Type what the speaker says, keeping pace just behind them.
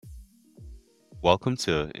Welcome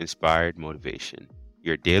to Inspired Motivation,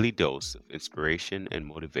 your daily dose of inspiration and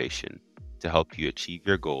motivation to help you achieve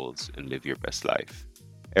your goals and live your best life.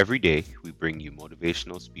 Every day, we bring you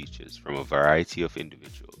motivational speeches from a variety of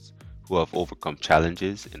individuals who have overcome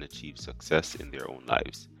challenges and achieved success in their own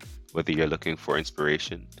lives. Whether you're looking for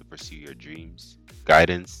inspiration to pursue your dreams,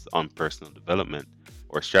 guidance on personal development,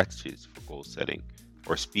 or strategies for goal setting,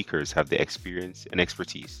 our speakers have the experience and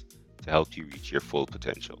expertise to help you reach your full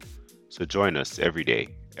potential. So join us every day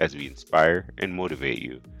as we inspire and motivate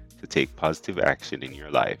you to take positive action in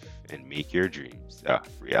your life and make your dreams a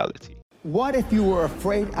reality. What if you were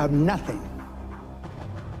afraid of nothing?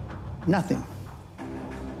 Nothing.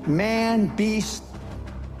 Man, beast,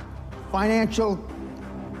 financial,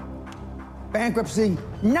 bankruptcy,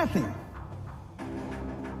 nothing.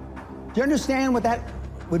 Do you understand what that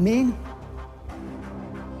would mean?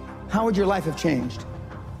 How would your life have changed?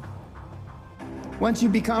 Once you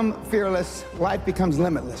become fearless, life becomes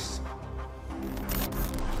limitless.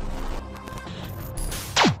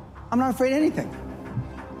 I'm not afraid of anything.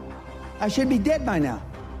 I should be dead by now.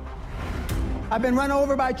 I've been run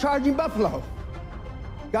over by a charging buffalo.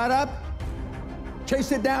 Got up,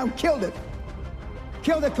 chased it down, killed it.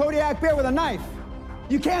 Killed a Kodiak bear with a knife.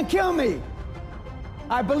 You can't kill me.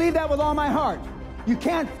 I believe that with all my heart. You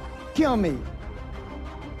can't kill me.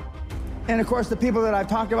 And of course, the people that I've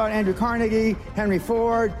talked about, Andrew Carnegie, Henry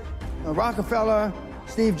Ford, Rockefeller,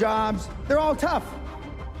 Steve Jobs, they're all tough.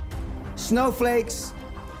 Snowflakes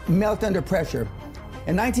melt under pressure.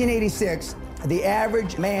 In 1986, the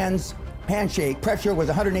average man's handshake pressure was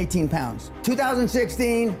 118 pounds.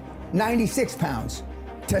 2016, 96 pounds.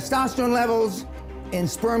 Testosterone levels in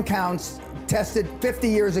sperm counts tested 50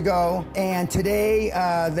 years ago, and today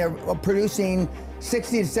they're producing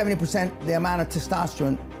 60 to 70% the amount of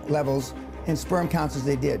testosterone levels in sperm counts as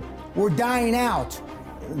they did. We're dying out.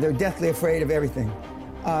 They're deathly afraid of everything.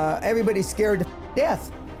 Everybody's scared to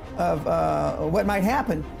death of what might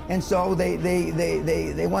happen, and so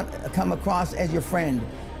they want to come across as your friend.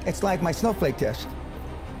 It's like my snowflake test.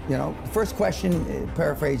 You know, the first question,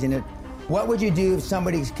 paraphrasing it, what would you do if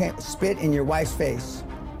somebody spit in your wife's face?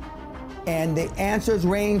 And the answers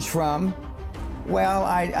range from, well,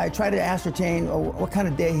 I try to ascertain what kind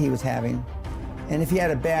of day he was having. And if he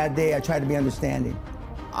had a bad day, I tried to be understanding.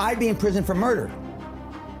 I'd be in prison for murder.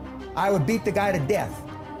 I would beat the guy to death.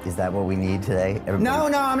 Is that what we need today? Everybody?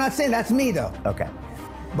 No, I'm not saying that's me, though. Okay.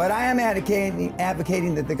 But I am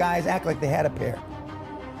advocating that the guys act like they had a pair.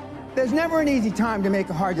 There's never an easy time to make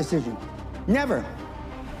a hard decision. Never.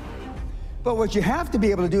 But what you have to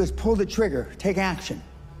be able to do is pull the trigger, take action.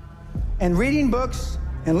 And reading books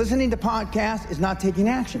and listening to podcasts is not taking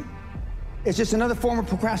action. It's just another form of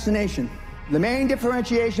procrastination. The main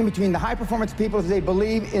differentiation between the high-performance people is they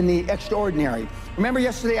believe in the extraordinary. Remember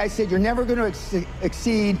yesterday I said you're never going to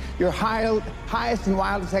exceed your highest and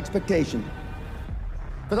wildest expectation.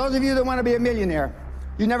 For those of you that want to be a millionaire,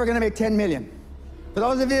 you're never going to make 10 million. For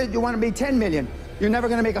those of you that want to be 10 million, you're never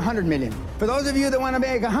going to make 100 million. For those of you that want to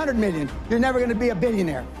make 100 million, you're never going to be a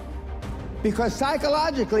billionaire. Because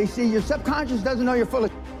psychologically, see, your subconscious doesn't know you're full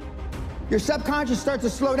of. Your subconscious starts to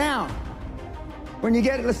slow down. When you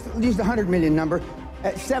get, let's use the 100 million number,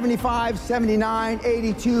 at 75, 79,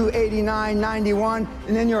 82, 89, 91,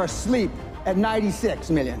 and then you're asleep at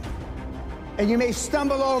 96 million. And you may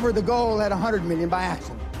stumble over the goal at 100 million by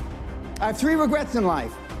accident. I have 3 regrets in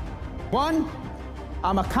life. 1,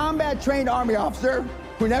 I'm a combat-trained Army officer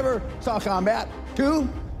who never saw combat. 2,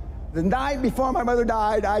 the night before my mother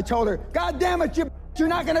died, I told her, God damn it, you're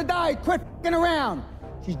not gonna die, quit f***ing around.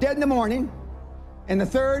 She's dead in the morning. And the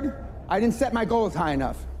 3rd, I didn't set my goals high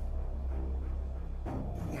enough.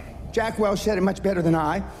 Jack Welch said it much better than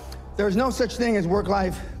I. There's no such thing as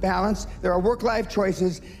work-life balance. There are work-life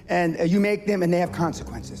choices, and you make them, and they have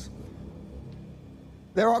consequences.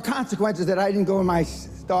 There are consequences that I didn't go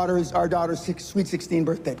to our daughter's sweet 16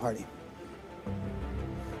 birthday party.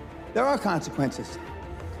 There are consequences.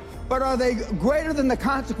 But are they greater than the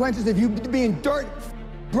consequences of you being dirt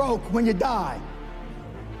broke when you die?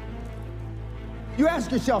 You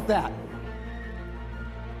ask yourself that.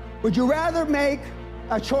 Would you rather make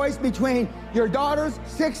a choice between your daughter's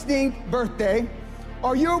 16th birthday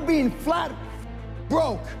or you being flat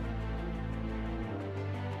broke,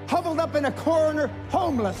 huddled up in a corner,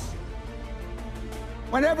 homeless,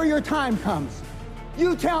 whenever your time comes?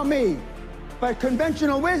 You tell me. But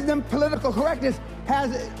conventional wisdom, political correctness,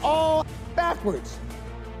 has it all backwards.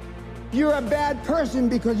 You're a bad person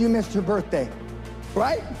because you missed her birthday,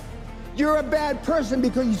 right? You're a bad person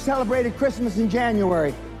because you celebrated Christmas in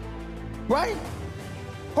January, right?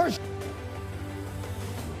 Horse.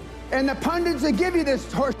 And the pundits that give you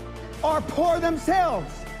this horse are poor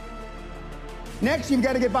themselves. Next, you've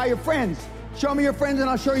got to get by your friends. Show me your friends and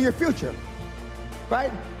I'll show you your future.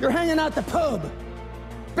 Right? You're hanging out the pub,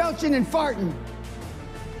 belching and farting.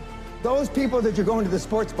 Those people that you're going to the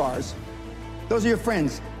sports bars, those are your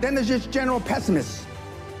friends. Then there's just general pessimists.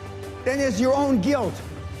 Then there's your own guilt.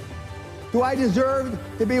 Do I deserve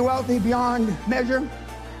to be wealthy beyond measure?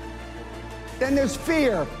 Then there's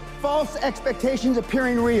fear, false expectations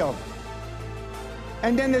appearing real.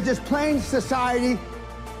 And then there's just plain society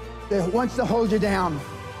that wants to hold you down.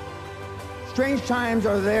 Strange times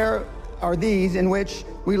are these in which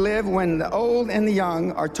we live when the old and the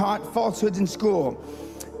young are taught falsehoods in school.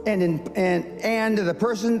 And the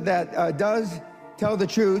person that does tell the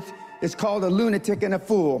truth is called a lunatic and a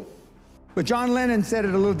fool. But John Lennon said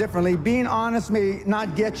it a little differently. Being honest may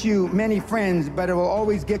not get you many friends, but it will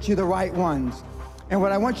always get you the right ones. And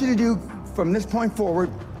what I want you to do from this point forward,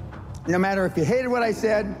 no matter if you hated what I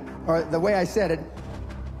said or the way I said it,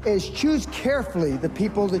 is choose carefully the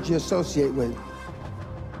people that you associate with.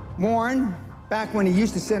 Warren, back when he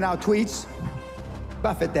used to send out tweets,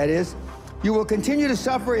 Buffett that is, you will continue to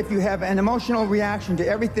suffer if you have an emotional reaction to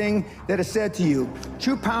everything that is said to you.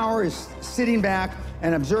 True power is sitting back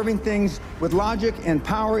and observing things with logic, and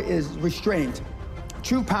power is restraint.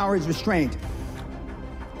 True power is restraint.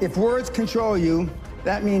 If words control you,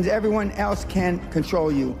 that means everyone else can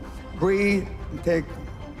control you. Breathe,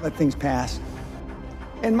 let things pass.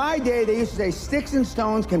 In my day, they used to say, sticks and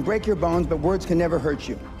stones can break your bones, but words can never hurt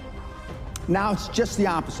you. Now it's just the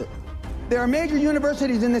opposite. There are major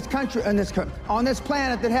universities in this country, on this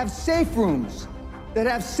planet, that have safe rooms, that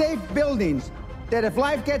have safe buildings, that if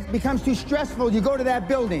life becomes too stressful, you go to that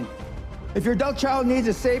building. If your adult child needs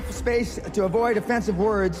a safe space to avoid offensive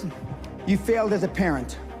words, you failed as a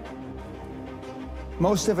parent.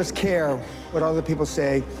 Most of us care what other people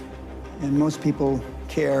say, and most people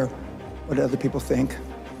care what other people think.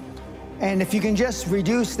 And if you can just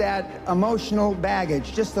reduce that emotional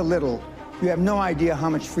baggage just a little, you have no idea how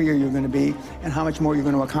much freer you're going to be and how much more you're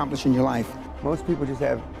going to accomplish in your life. Most people just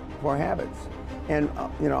have poor habits. And,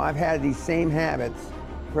 I've had these same habits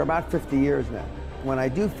for about 50 years now. When I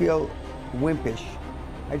do feel wimpish,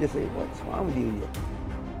 I just say, what's wrong with you?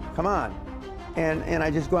 Come on. And I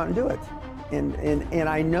just go out and do it. And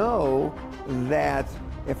I know that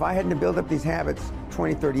if I hadn't built up these habits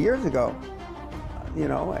 20, 30 years ago,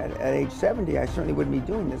 at age 70, I certainly wouldn't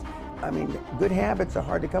be doing this. I mean, good habits are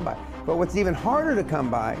hard to come by. But what's even harder to come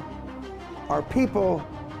by are people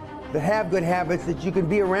that have good habits that you can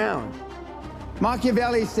be around.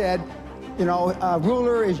 Machiavelli said, a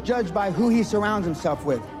ruler is judged by who he surrounds himself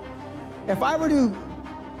with. If I were to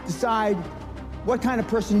decide what kind of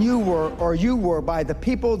person you were by the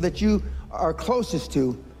people that you are closest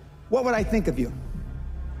to, what would I think of you?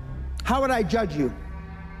 How would I judge you?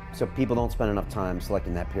 So people don't spend enough time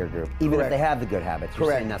selecting that peer group, even Correct. if they have the good habits. You're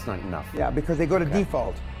saying that's not enough. Yeah, because they go to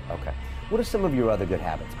default. Okay. What are some of your other good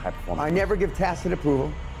habits, high performance? I never give tacit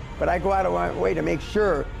approval, but I go out of my way to make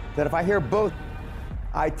sure that if I hear both,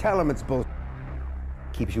 I tell them it's both.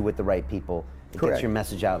 Keeps you with the right people. It Correct. gets your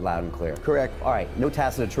message out loud and clear. Correct. All right, no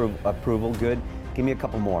tacit approval, good. Give me a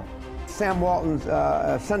couple more. Sam Walton's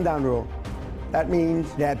sundown rule. That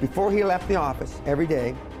means that before he left the office every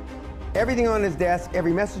day, everything on his desk,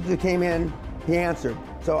 every message that came in, he answered.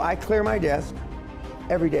 So I clear my desk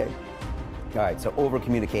every day. All right, so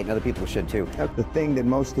over-communicate, and other people should too. The thing that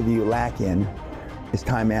most of you lack in is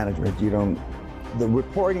time management. The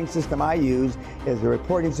reporting system I use is the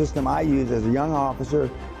reporting system I use as a young officer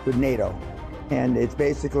with NATO. And it's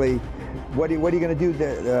basically, what are you going to do?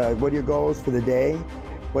 What are your goals for the day?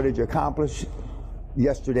 What did you accomplish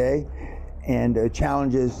yesterday? And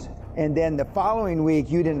challenges. And then the following week,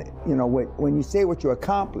 you didn't, when you say what you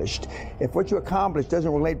accomplished, if what you accomplished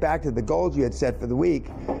doesn't relate back to the goals you had set for the week,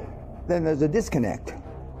 then there's a disconnect.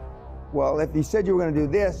 Well, if you said you were going to do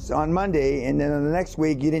this on Monday, and then on the next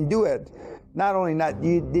week you didn't do it,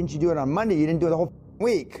 didn't you do it on Monday, you didn't do it the whole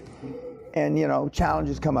week. And,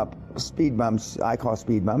 challenges come up, speed bumps, I call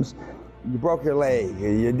speed bumps. You broke your leg,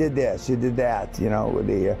 you did this, you did that,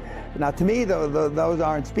 Now, to me, those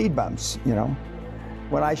aren't speed bumps,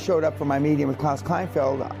 When I showed up for my meeting with Klaus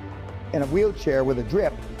Kleinfeld in a wheelchair with a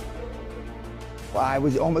drip, I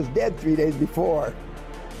was almost dead 3 days before.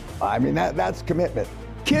 I mean, that's commitment.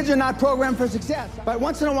 Kids are not programmed for success, but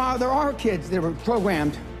once in a while there are kids that are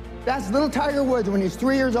programmed. That's little Tiger Woods when he's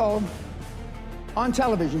 3 years old on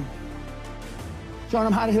television, showing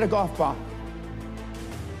him how to hit a golf ball.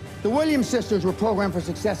 The Williams sisters were programmed for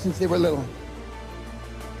success since they were little.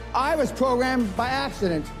 I was programmed by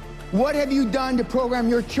accident. What have you done to program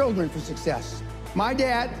your children for success? My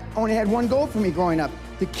dad only had one goal for me growing up,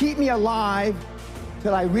 to keep me alive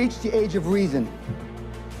till I reached the age of reason.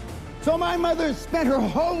 So my mother spent her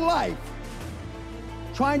whole life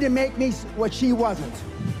trying to make me what she wasn't.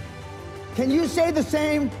 Can you say the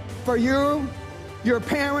same for you, your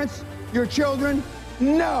parents, your children?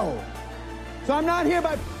 No. So I'm not here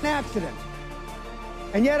by accident.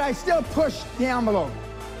 And yet I still push the envelope.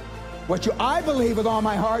 I believe with all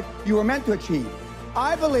my heart you were meant to achieve.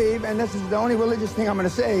 I believe, and this is the only religious thing I'm going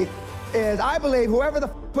to say, is I believe whoever the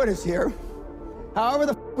put us here, however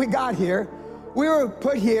the we got here, we were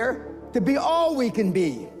put here to be all we can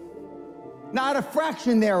be, not a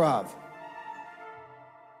fraction thereof.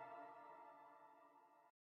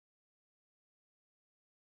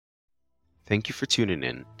 Thank you for tuning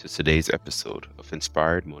in to today's episode of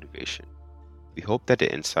Inspired Motivation. We hope that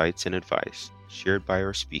the insights and advice shared by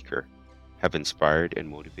our speaker have inspired and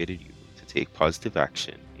motivated you to take positive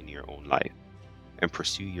action in your own life and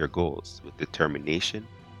pursue your goals with determination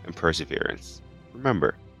and perseverance.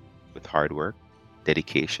 Remember, with hard work,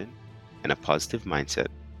 dedication, and a positive mindset,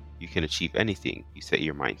 you can achieve anything you set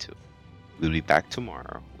your mind to. We'll be back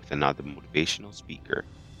tomorrow with another motivational speaker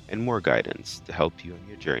and more guidance to help you on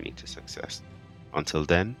your journey to success. Until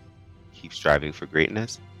then, keep striving for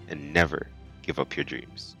greatness and never give up your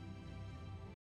dreams.